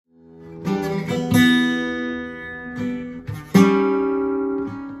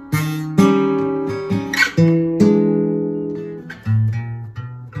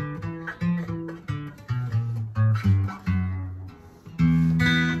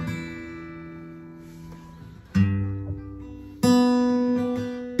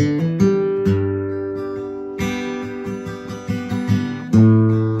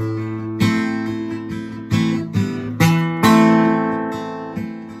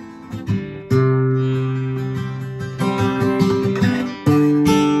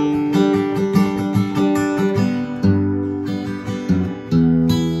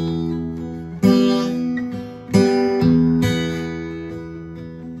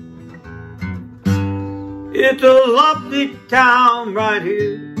It's a lovely town right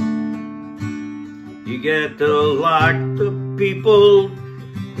here. You get to like the people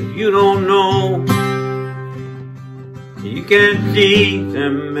that you don't know. You can see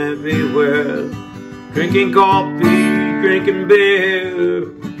them everywhere, drinking coffee, drinking beer,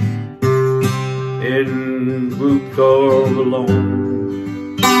 in groups or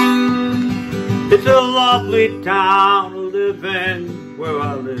alone. It's a lovely town to live in, where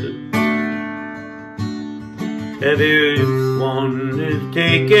I live. Everyone is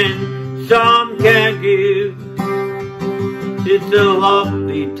taking, some can give. It's a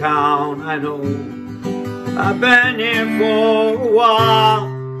lovely town, I know. I've been here for a while.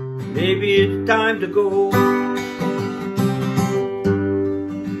 Maybe it's time to go.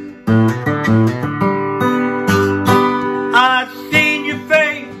 I've seen your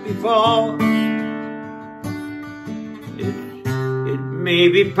face before. It may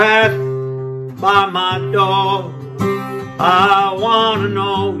be passed by my door. I wanna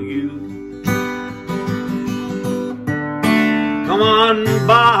know you. Come on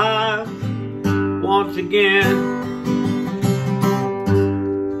by once again.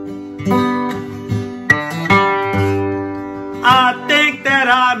 I think that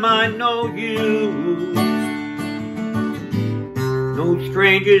I might know you. No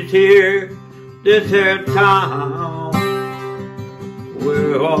strangers here, this here town,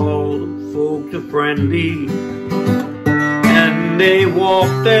 where all the folks are friendly, and they walk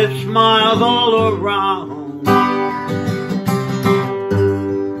their smiles all around.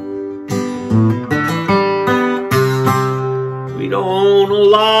 We don't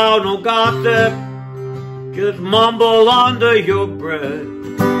allow no gossip, just mumble under your breath.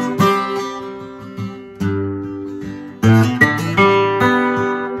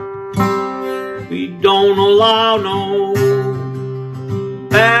 We don't allow no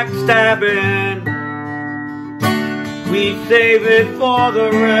backstabbing. We save it for the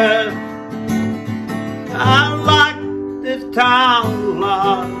rest. I like this town a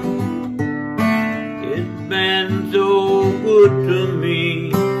lot. It's been so good to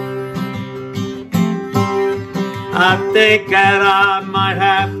me. I think that I might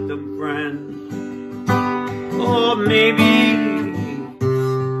have some friends, or maybe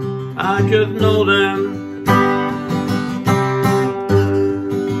I just know them.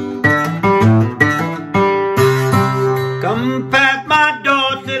 Come past my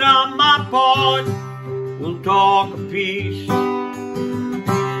door, sit on my porch, we'll talk a piece.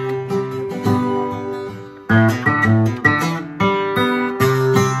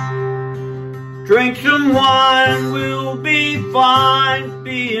 Drink some wine, we'll be fine,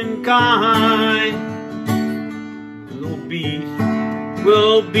 being kind. No beast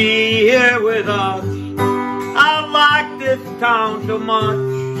will be here with us. I like this town so much.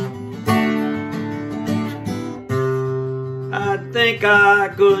 I think I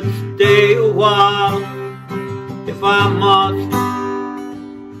could stay a while if I must.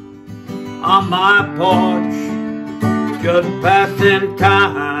 On my porch, just passing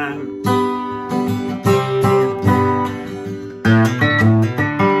time.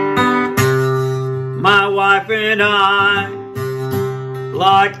 My wife and I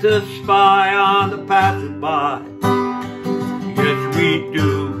like to spy on the passersby. Yes, we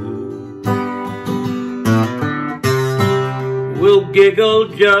do. We'll giggle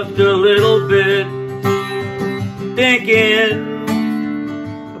just a little bit, thinking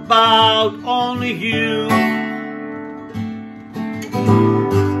about only you.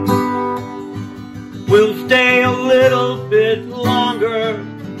 We'll stay a little bit longer,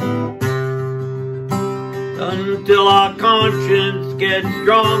 until our conscience gets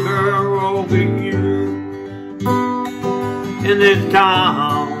stronger over you. In this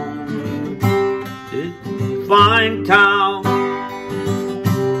town, this fine town,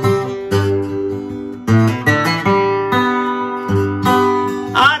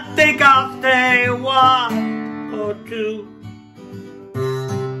 I think I'll stay a while or two,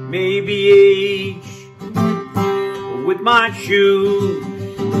 maybe age with my shoes.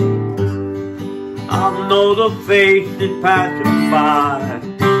 I'll know the faces passing by,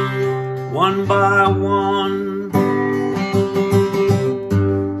 one by one.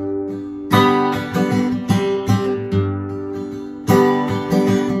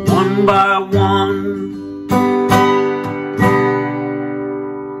 One by one.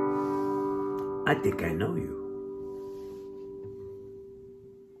 I think I know you.